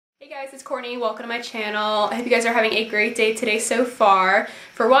Hey guys, it's Courtney. Welcome to my channel. I hope you guys are having a great day today so far.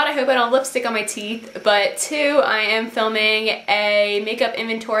 For one, I hope I don't have lipstick on my teeth, but two, I am filming a makeup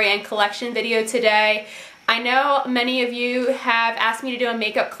inventory and collection video today. I know many of you have asked me to do a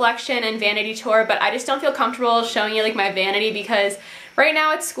makeup collection and vanity tour, but I just don't feel comfortable showing you like my vanity because right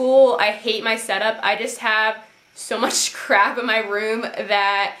now at school, I hate my setup. I just have so much crap in my room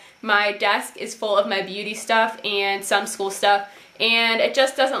that my desk is full of my beauty stuff and some school stuff, and it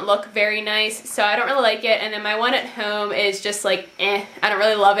just doesn't look very nice, so I don't really like it. And then my one at home is just like I don't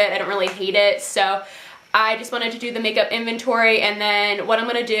really love it, I don't really hate it, so I just wanted to do the makeup inventory. And then what I'm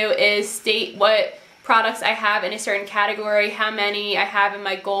going to do is state what products I have in a certain category, how many I have in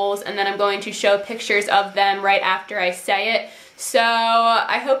my goals, and then I'm going to show pictures of them right after I say it. So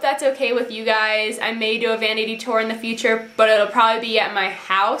I hope that's okay with you guys. I may do a vanity tour in the future, but it'll probably be at my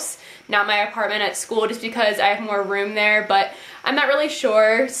house, not my apartment at school, just because I have more room there, but I'm not really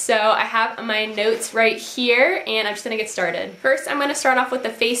sure. So I have my notes right here, and I'm just gonna get started. First, I'm gonna start off with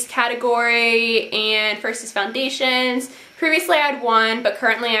the face category, and first is foundations. Previously I had one, but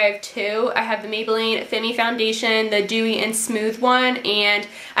currently I have two. I have the Maybelline Femme Foundation, the Dewy and Smooth one, and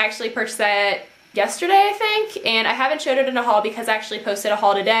I actually purchased that yesterday, I think, and I haven't showed it in a haul because I actually posted a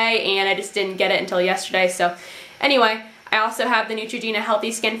haul today and I just didn't get it until yesterday. So anyway, I also have the Neutrogena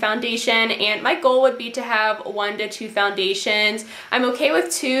Healthy Skin Foundation, and my goal would be to have 1 to 2 foundations. I'm okay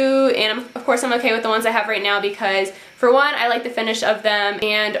with 2, and of course I'm okay with the ones I have right now because for one, I like the finish of them,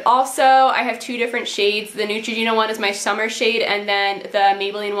 and also I have 2 different shades. The Neutrogena one is my summer shade, and then the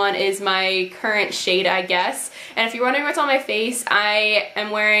Maybelline one is my current shade, I guess. And if you're wondering what's on my face, I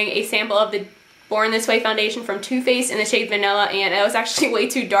am wearing a sample of the Born This Way foundation from Too Faced in the shade Vanilla, and it was actually way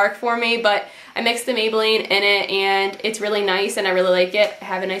too dark for me, but I mixed the Maybelline in it and it's really nice and I really like it. I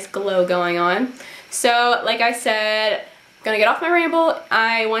have a nice glow going on. So like I said, I'm gonna get off my ramble.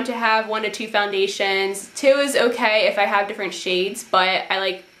 I want to have 1 to 2 foundations. 2 is okay if I have different shades, but I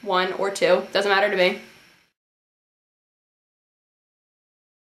like 1 or 2. Doesn't matter to me.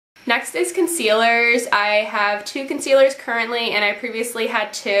 Next is concealers. I have 2 concealers currently, and I previously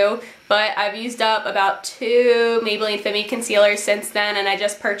had 2, but I've used up about 2 Maybelline Femme concealers since then, and I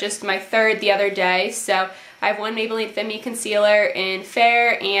just purchased my 3rd the other day. So I have 1 Maybelline Femme concealer in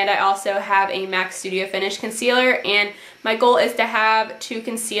Fair, and I also have a MAC Studio Finish concealer, and my goal is to have 2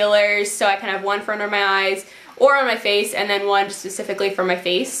 concealers so I can have 1 for under my eyes or on my face, and then 1 specifically for my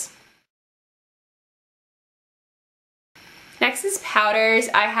face. Next is powders.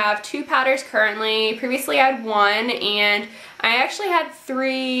 I have 2 powders currently. Previously I had 1, and I actually had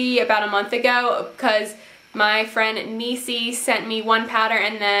 3 about a month ago because my friend Nisi sent me 1 powder,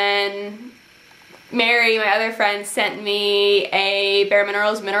 and then Mary, my other friend, sent me a Bare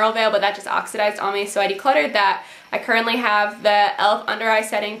Minerals Mineral Veil, but that just oxidized on me, so I decluttered that. I currently have the e.l.f. Under Eye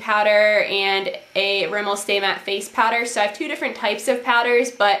Setting Powder and a Rimmel Stay Matte Face Powder, so I have 2 different types of powders,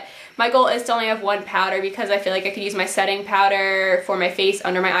 but my goal is to only have 1 powder because I feel like I could use my setting powder for my face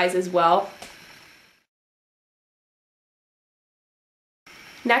under my eyes as well.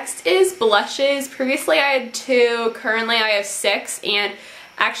 Next is blushes. Previously I had 2, currently I have 6, and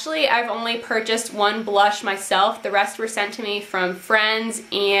actually I've only purchased 1 blush myself. The rest were sent to me from friends,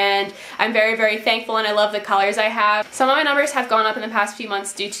 and I'm very, very thankful, and I love the colors I have. Some of my numbers have gone up in the past few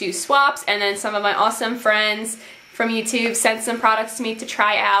months due to swaps, and then some of my awesome friends from YouTube sent some products to me to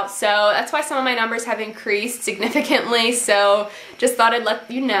try out, so that's why some of my numbers have increased significantly, so just thought I'd let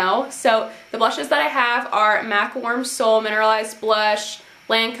you know. So the blushes that I have are MAC Warm Soul Mineralized Blush,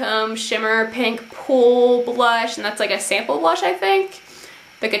 Lancome Shimmer Pink Pool Blush, and that's like a sample blush, I think.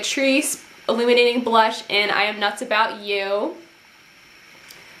 The Catrice Illuminating Blush in I Am Nuts About You.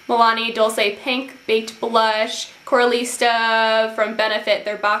 Milani Dulce Pink Baked Blush. Coralista from Benefit,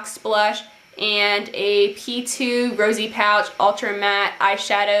 their boxed blush. And a P2 Rosy Pouch Ultra Matte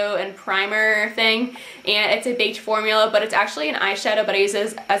eyeshadow and primer thing. And it's a baked formula, but it's actually an eyeshadow, but I use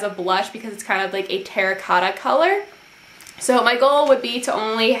it as a blush because it's kind of like a terracotta color. So my goal would be to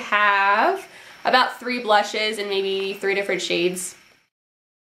only have about 3 blushes and maybe 3 different shades.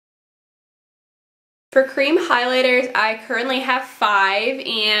 For cream highlighters, I currently have 5,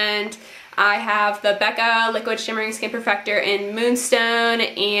 and I have the Becca Liquid Shimmering Skin Perfector in Moonstone,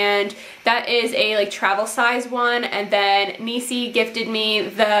 and that is a like travel size one. And then Nisi gifted me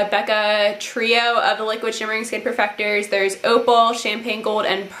the Becca trio of the Liquid Shimmering Skin Perfectors. There's Opal, Champagne Gold,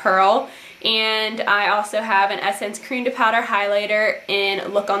 and Pearl. And I also have an Essence Cream to Powder highlighter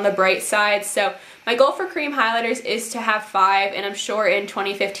in Look on the Bright Side. So my goal for cream highlighters is to have 5, and I'm sure in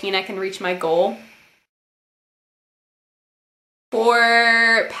 2015 I can reach my goal.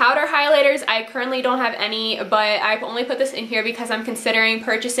 For powder highlighters, I currently don't have any, but I've only put this in here because I'm considering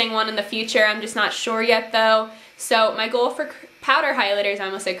purchasing one in the future. I'm just not sure yet though. So my goal for powder highlighters, I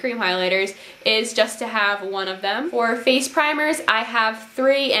almost said cream highlighters, is just to have one of them. For face primers, I have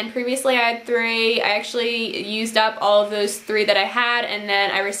 3, and previously I had 3. I actually used up all of those 3 that I had, and then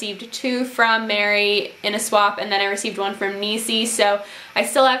I received 2 from Mary in a swap, and then I received 1 from Niecy. So I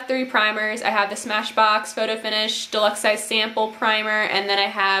still have 3 primers. I have the Smashbox Photo Finish Deluxe Size Sample Primer, and then I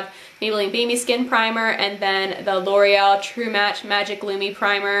have Maybelline Baby Skin Primer, and then the L'Oreal True Match Magic Lumi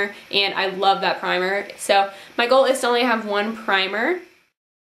Primer, and I love that primer. So my goal is to only have 1 primer.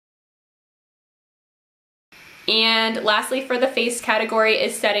 And lastly, for the face category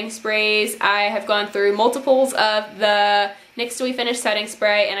is setting sprays. I have gone through multiples of the NYX Dewy Finish setting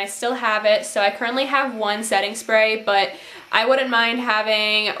spray, and I still have it. So I currently have 1 setting spray, but I wouldn't mind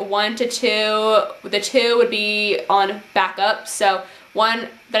having 1 to 2. The 2 would be on backup, so 1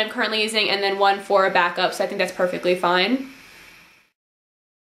 that I'm currently using and then 1 for a backup, so I think that's perfectly fine.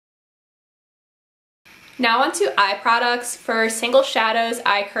 Now onto eye products. For single shadows,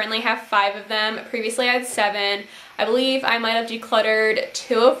 I currently have 5 of them. Previously I had 7. I believe I might have decluttered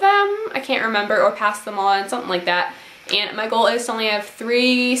 2 of them. I can't remember, or passed them on, something like that. And my goal is to only have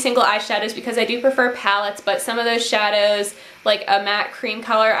 3 single eyeshadows because I do prefer palettes, but some of those shadows, like a matte cream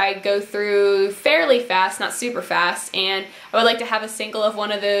color, I go through fairly fast, not super fast, and I would like to have a single of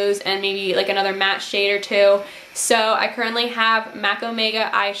one of those and maybe like another matte shade or 2. So I currently have MAC Omega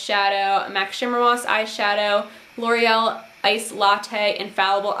eyeshadow, MAC Shimmer Moss eyeshadow, L'Oreal Ice Latte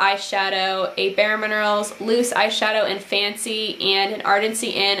Infallible eyeshadow, a Bare Minerals loose eyeshadow in Fancy, and an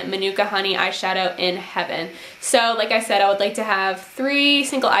Ardency in Manuka Honey eyeshadow in Heaven. So like I said, I would like to have 3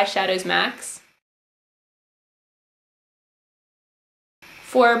 single eyeshadows max.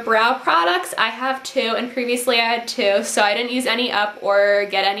 For brow products, I have 2, and previously I had 2, so I didn't use any up or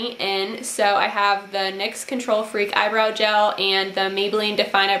get any in. So I have the NYX Control Freak Eyebrow Gel and the Maybelline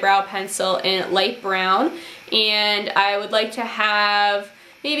Define Eyebrow Pencil in light brown. And I would like to have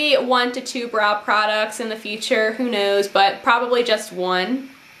maybe 1 to 2 brow products in the future, who knows, but probably just 1.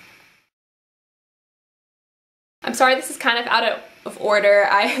 I'm sorry this is kind of out of order.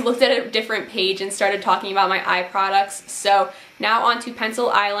 I looked at a different page and started talking about my eye products. So now on to pencil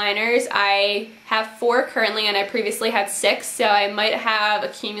eyeliners. I have 4 currently, and I previously had 6, so I might have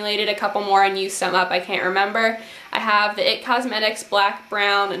accumulated a couple more and used some up, I can't remember. I have the IT Cosmetics Black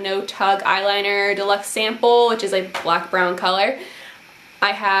Brown No Tug Eyeliner Deluxe Sample, which is a black brown color.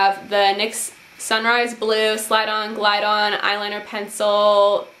 I have the NYX Sunrise Blue Slide On Glide On Eyeliner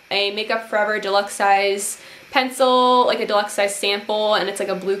Pencil, a Makeup Forever Deluxe Size pencil, like a deluxe size sample, and it's like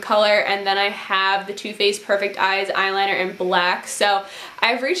a blue color. And then I have the Too Faced Perfect Eyes eyeliner in black. So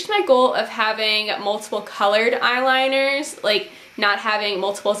I've reached my goal of having multiple colored eyeliners, like not having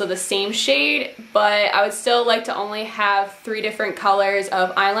multiples of the same shade, but I would still like to only have 3 different colors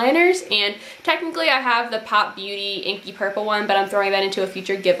of eyeliners. And technically I have the Pop Beauty Inky Purple one, but I'm throwing that into a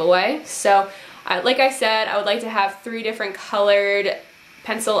future giveaway. So like I said, I would like to have 3 different colored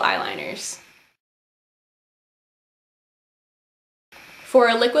pencil eyeliners.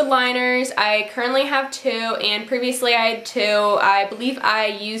 For liquid liners, I currently have 2, and previously I had 2. I believe I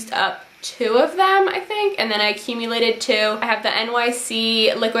used up 2 of them, I think, and then I accumulated 2. I have the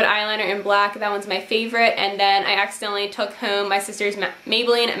NYC liquid eyeliner in black. That one's my favorite. And then I accidentally took home my sister's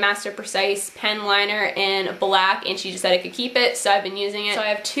Maybelline Master Precise pen liner in black, and she just said I could keep it, so I've been using it. So I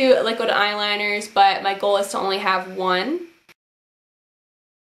have 2 liquid eyeliners, but my goal is to only have 1.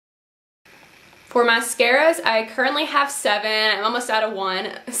 For mascaras, I currently have 7. I'm almost out of 1,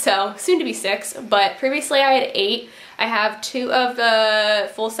 so soon to be 6, but previously I had 8. I have 2 of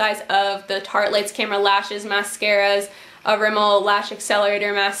the full size of the Tarte Lights Camera Lashes mascaras, a Rimmel Lash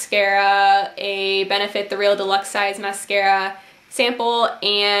Accelerator mascara, a Benefit The Real Deluxe Size mascara sample,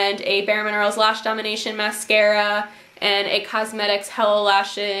 and a Bare Minerals Lash Domination mascara, and a Cosmetics Hello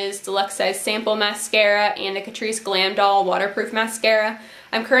Lashes Deluxe Size Sample mascara, and a Catrice Glam Doll Waterproof mascara.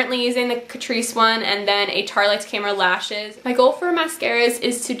 I'm currently using the Catrice one, and then a Tarte Lights Camera Lashes. My goal for mascaras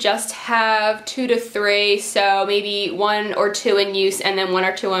is to just have 2 to 3, so maybe 1 or 2 in use and then 1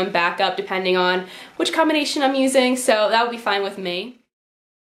 or 2 on backup depending on which combination I'm using, so that would be fine with me.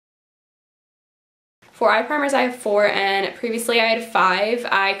 For eye primers, I have 4, and previously I had 5.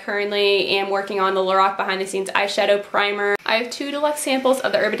 I currently am working on the Lorac Behind the Scenes Eyeshadow Primer. I have 2 deluxe samples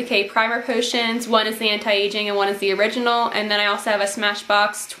of the Urban Decay Primer Potions. One is the anti-aging and one is the original. And then I also have a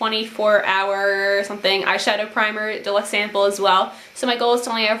Smashbox 24-hour something eyeshadow primer deluxe sample as well. So my goal is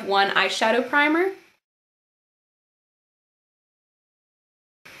to only have 1 eyeshadow primer.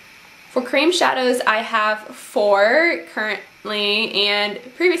 For cream shadows, I have 4 currently, and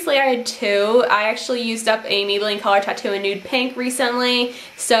previously I had 2. I actually used up a Maybelline Color Tattoo in Nude Pink recently,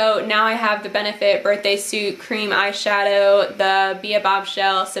 so now I have the Benefit Birthday Suit Cream Eyeshadow, the Be a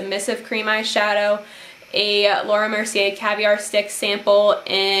Bombshell Submissive Cream Eyeshadow, a Laura Mercier Caviar Stick sample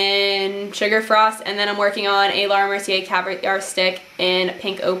in Sugar Frost, and then I'm working on a Laura Mercier Caviar Stick in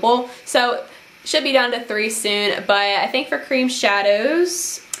Pink Opal. So should be down to 3 soon, but I think for cream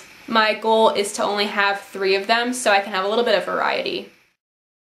shadows, my goal is to only have 3 of them so I can have a little bit of variety.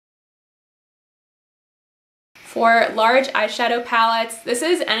 For large eyeshadow palettes, this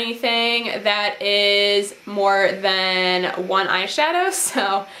is anything that is more than 1 eyeshadow,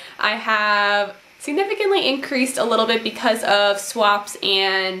 so I have significantly increased a little bit because of swaps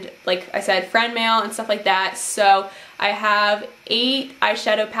and, like I said, friend mail and stuff like that. So I have 8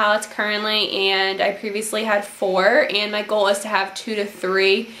 eyeshadow palettes currently, and I previously had 4, and my goal is to have 2 to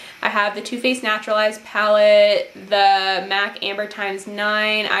 3. I have the Too Faced Naturalized palette, the MAC Amber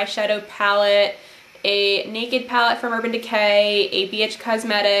x9 eyeshadow palette, a Naked palette from Urban Decay, a BH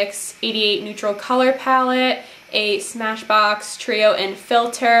Cosmetics 88 neutral color palette, a Smashbox Trio and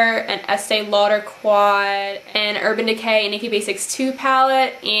Filter, an Estee Lauder Quad, an Urban Decay Naked Basics 2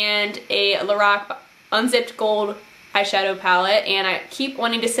 palette, and a Lorac Unzipped Gold eyeshadow palette. And I keep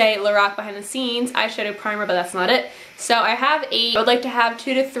wanting to say Lorac Behind the Scenes eyeshadow primer, but that's not it. So I have 8. I would like to have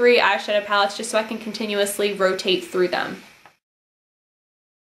 2 to 3 eyeshadow palettes just so I can continuously rotate through them.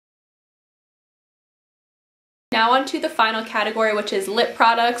 Now on to the final category, which is lip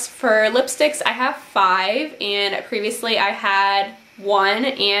products. For lipsticks, I have 5, and previously I had 1,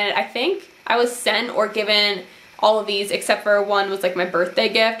 and I think I was sent or given all of these except for one was like my birthday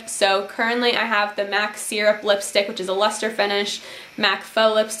gift. So currently I have the MAC Syrup lipstick, which is a luster finish, MAC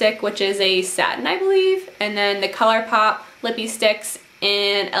Faux lipstick, which is a satin, I believe, and then the ColourPop Lippy Sticks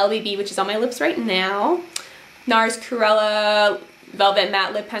in LBB, which is on my lips right now, NARS Cruella Velvet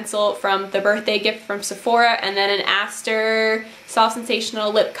Matte Lip Pencil from the birthday gift from Sephora, and then an Aster Soft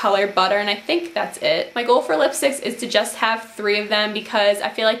Sensational Lip Color Butter, and I think that's it. My goal for lipsticks is to just have 3 of them because I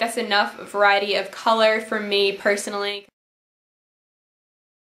feel like that's enough variety of color for me personally.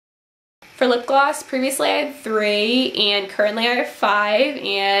 For lip gloss, previously I had 3 and currently I have 5,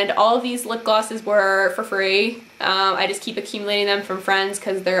 and all of these lip glosses were for free. I just keep accumulating them from friends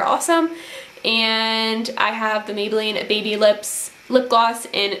because they're awesome. And I have the Maybelline Baby Lips lip gloss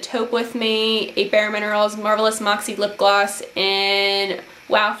in Taupe With Me, a Bare Minerals Marvelous Moxie lip gloss in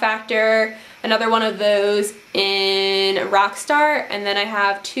Wow Factor, another one of those in Rockstar, and then I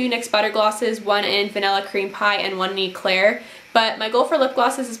have 2 NYX Butter Glosses, one in Vanilla Cream Pie and one in Eclair. But my goal for lip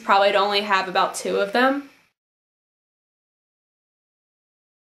glosses is probably to only have about 2 of them.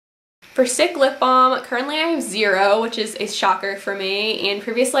 For stick lip balm, currently I have 0, which is a shocker for me, and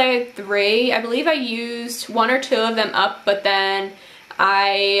previously I had 3. I believe I used 1 or 2 of them up, but then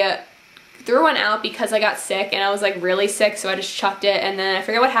I threw one out because I got sick, and I was like really sick, so I just chucked it, and then I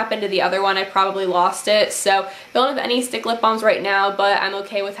forget what happened to the other one. I probably lost it, so I don't have any stick lip balms right now, but I'm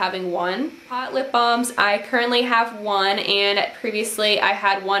okay with having 1. Hot lip balms, I currently have 1, and previously I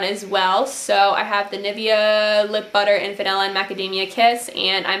had 1 as well. So I have the Nivea Lip Butter in Vanilla and Macadamia Kiss,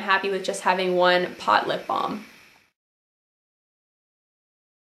 and I'm happy with just having 1 pot lip balm.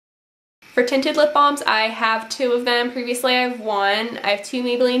 For tinted lip balms, I have 2 of them. Previously I have 1. I have 2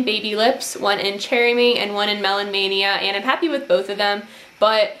 Maybelline Baby Lips, one in Cherry Me and one in Melon Mania, and I'm happy with both of them,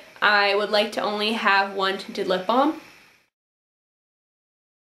 but I would like to only have 1 tinted lip balm.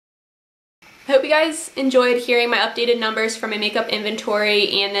 I hope you guys enjoyed hearing my updated numbers from my makeup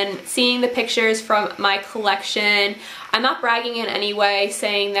inventory and then seeing the pictures from my collection. I'm not bragging in any way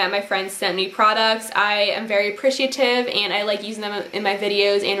saying that my friends sent me products. I am very appreciative and I like using them in my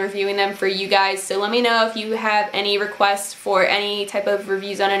videos and reviewing them for you guys. So let me know if you have any requests for any type of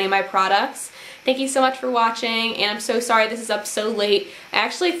reviews on any of my products. Thank you so much for watching, and I'm so sorry this is up so late. I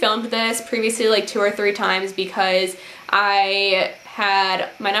actually filmed this previously like 2 or 3 times because I had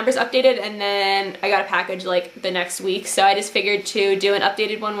my numbers updated and then I got a package like the next week, so I just figured to do an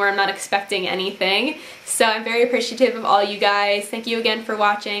updated one where I'm not expecting anything. So I'm very appreciative of all you guys. Thank you again for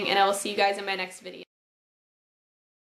watching, and I will see you guys in my next video.